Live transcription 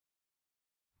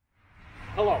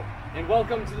Hello, and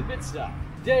welcome to the Pit Stop.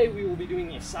 Today we will be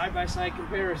doing a side-by-side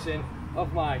comparison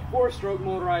of my 4-stroke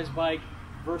motorized bike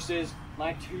versus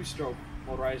my 2-stroke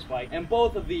motorized bike, and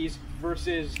both of these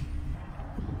versus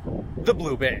the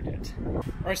Blue Bandit.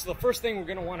 Alright, so the first thing we're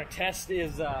going to want to test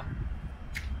is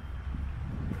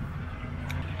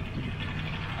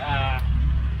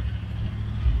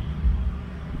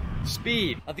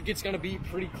speed. I think it's going to be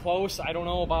pretty close. I don't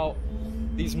know about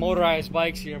these motorized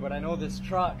bikes here, but I know this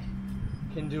truck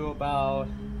can do about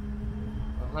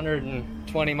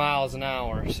 120 miles an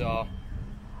hour, so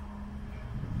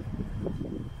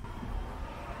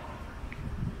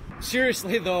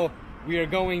seriously though, we are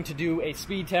going to do a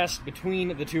speed test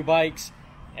between the two bikes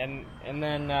and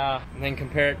then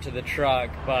compare it to the truck.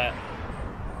 But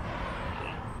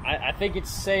I think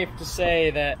it's safe to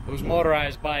say that those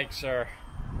motorized bikes are,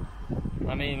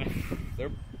 I mean,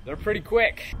 they're pretty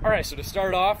quick. Alright, so to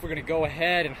start off, we're gonna go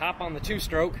ahead and hop on the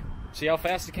 2-stroke, see how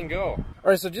fast it can go.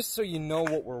 Alright, so just so you know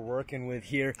what we're working with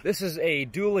here, this is a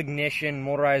dual ignition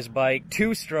motorized bike,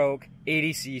 2-stroke,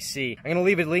 80cc. I'm gonna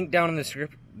leave a link down in the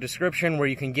description where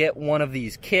you can get one of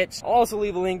these kits. I'll also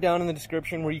leave a link down in the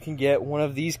description where you can get one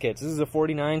of these kits. This is a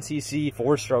 49cc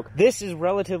 4-stroke. This is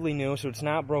relatively new, so it's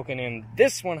not broken in.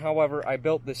 This one, however, I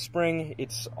built this spring.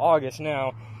 It's August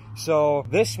now, so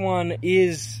this one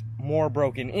is more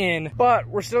broken in, but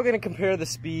we're still gonna compare the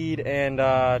speed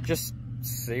and just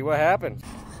see what happens.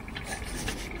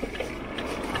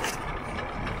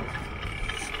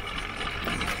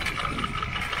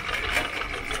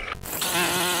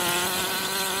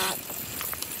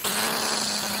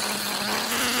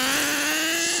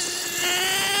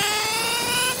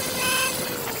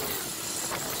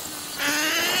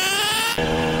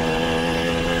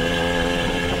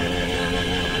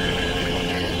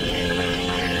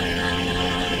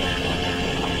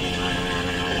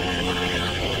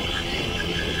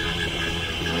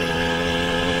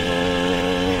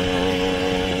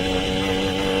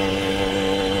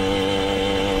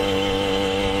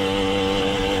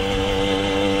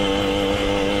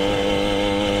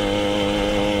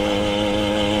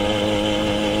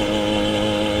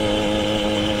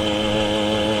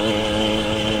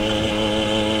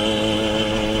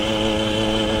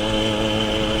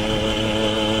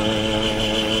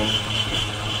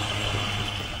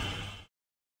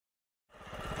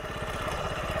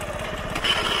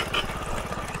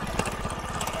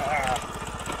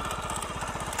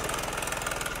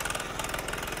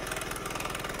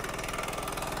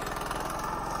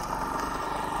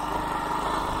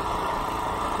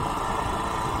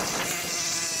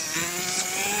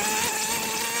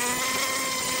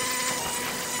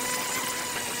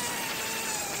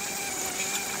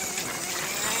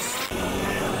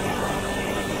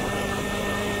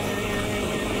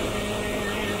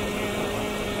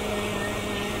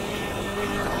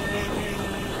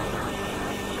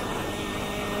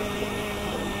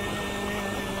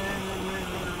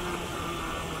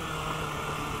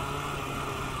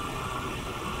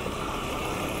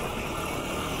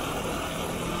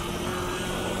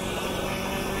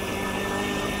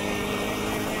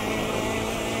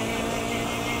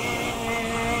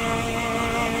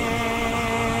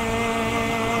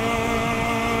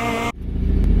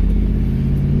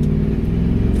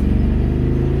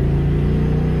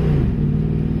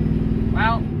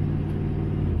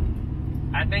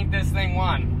 I think this thing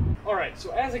won. Alright,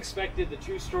 so as expected, the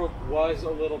 2-stroke was a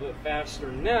little bit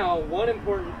faster. Now, one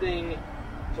important thing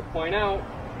to point out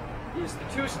is the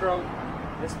 2-stroke,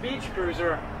 this beach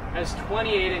cruiser, has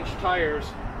 28-inch tires,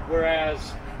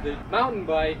 whereas the mountain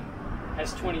bike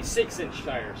has 26-inch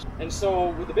tires. And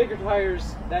so with the bigger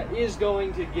tires, that is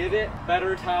going to give it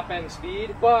better top-end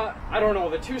speed, but I don't know,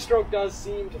 the 2-stroke does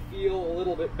seem to feel a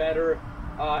little bit better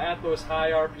at those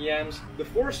high RPMs. The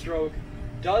 4-stroke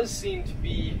does seem to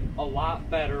be a lot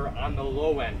better on the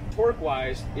low end.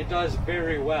 Torque-wise, it does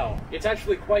very well. It's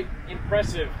actually quite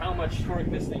impressive how much torque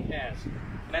this thing has.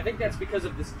 And I think that's because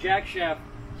of this Jackshaft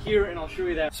here, and I'll show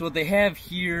you that. So what they have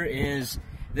here is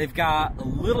they've got a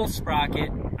little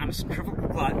sprocket on a centrifugal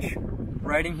clutch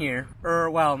right in here.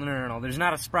 Well, no. There's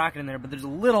not a sprocket in there, but there's a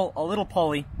little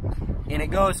pulley, and it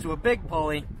goes to a big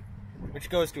pulley, which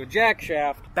goes to a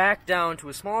Jackshaft, back down to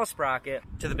a small sprocket,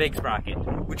 to the big sprocket,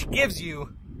 which gives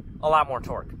you a lot more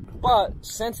torque. But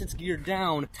since it's geared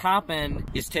down, top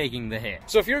end is taking the hit.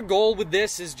 So if your goal with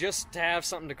this is just to have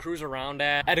something to cruise around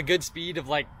at a good speed of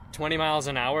like 20 miles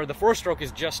an hour, the 4-stroke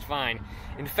is just fine.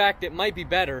 In fact, it might be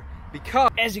better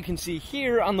because, as you can see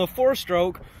here on the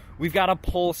 4-stroke, we've got a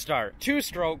pull start.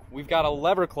 2-stroke, we've got a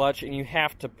lever clutch and you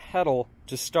have to pedal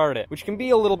to start it, which can be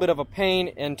a little bit of a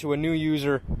pain and to a new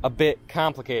user, a bit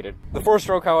complicated. The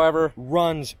 4-stroke, however,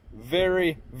 runs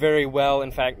very, very well.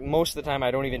 In fact, most of the time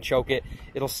I don't even choke it.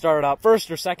 It'll start up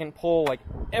first or second pull like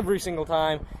every single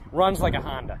time. Runs like a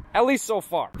Honda, at least so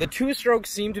far. The two-strokes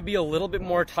seem to be a little bit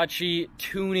more touchy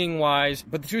tuning-wise,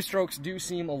 but the two-strokes do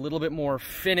seem a little bit more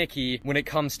finicky when it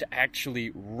comes to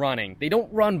actually running. They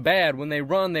don't run bad. When they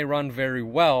run very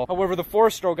well. However, the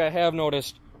four-stroke I have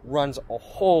noticed runs a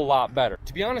whole lot better.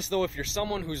 To be honest though, if you're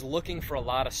someone who's looking for a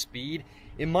lot of speed,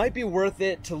 it might be worth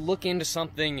it to look into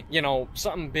something, you know,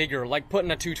 something bigger, like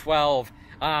putting a 212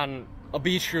 on a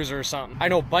beach cruiser or something. I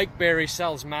know Bikeberry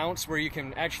sells mounts where you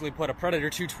can actually put a Predator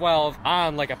 212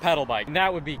 on like a pedal bike, and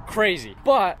that would be crazy.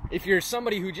 But if you're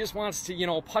somebody who just wants to, you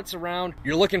know, putz around,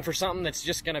 you're looking for something that's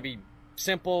just gonna be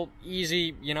simple,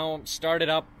 easy, you know, start it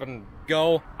up and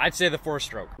go, I'd say the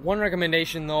four-stroke. One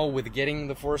recommendation though with getting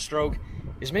the four-stroke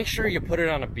is make sure you put it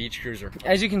on a beach cruiser.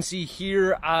 As you can see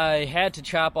here, I had to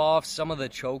chop off some of the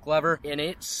choke lever, and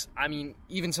it's, I mean,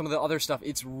 even some of the other stuff,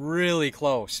 it's really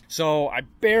close. So I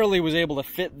barely was able to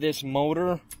fit this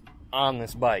motor on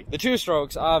this bike. The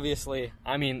two-strokes, obviously,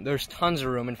 I mean, there's tons of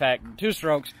room. In fact,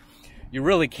 two-strokes, you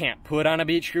really can't put on a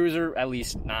beach cruiser, at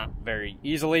least not very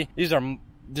easily. These are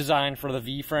designed for the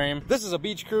V-frame. This is a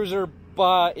beach cruiser,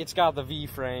 but it's got the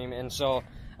V-frame, and so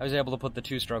I was able to put the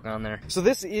two-stroke on there. So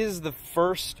this is the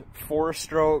first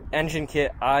four-stroke engine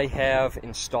kit I have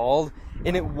installed,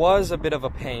 and it was a bit of a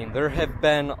pain. There have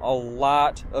been a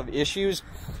lot of issues.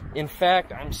 In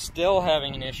fact, I'm still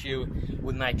having an issue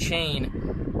with my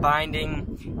chain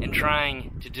binding and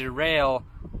trying to derail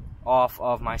off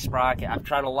of my sprocket. I've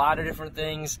tried a lot of different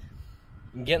things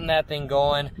in getting that thing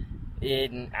going.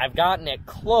 I've gotten it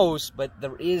close, but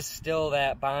there is still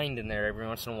that bind in there every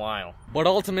once in a while. But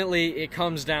ultimately, it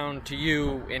comes down to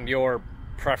you and your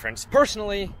preference.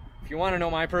 Personally, if you want to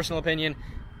know my personal opinion,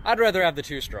 I'd rather have the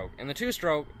two-stroke. And the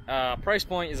two-stroke price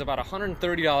point is about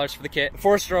 $130 for the kit. The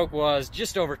four-stroke was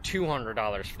just over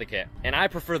 $200 for the kit. And I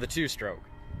prefer the two-stroke.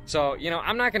 So, you know,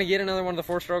 I'm not going to get another one of the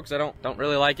four-strokes. I don't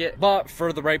really like it. But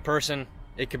for the right person,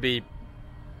 it could be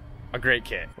a great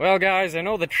kit. Well guys, I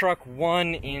know the truck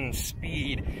won in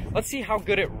speed. Let's see how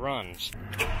good it runs.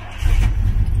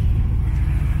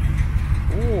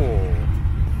 Ooh.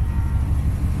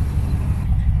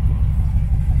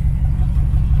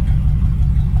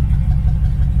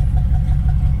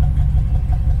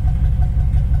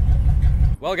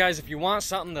 Well guys, if you want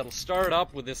something that'll start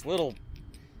up with this little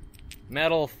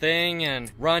metal thing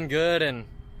and run good and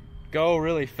go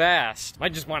really fast,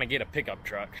 might just want to get a pickup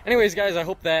truck. Anyways guys, I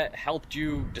hope that helped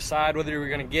you decide whether you were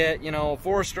gonna get, you know,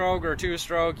 four-stroke or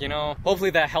two-stroke, you know. Hopefully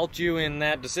that helped you in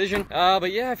that decision.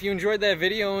 But yeah, if you enjoyed that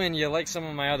video and you like some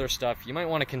of my other stuff, you might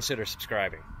want to consider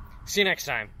subscribing. See you next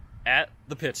time at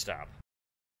the pit stop.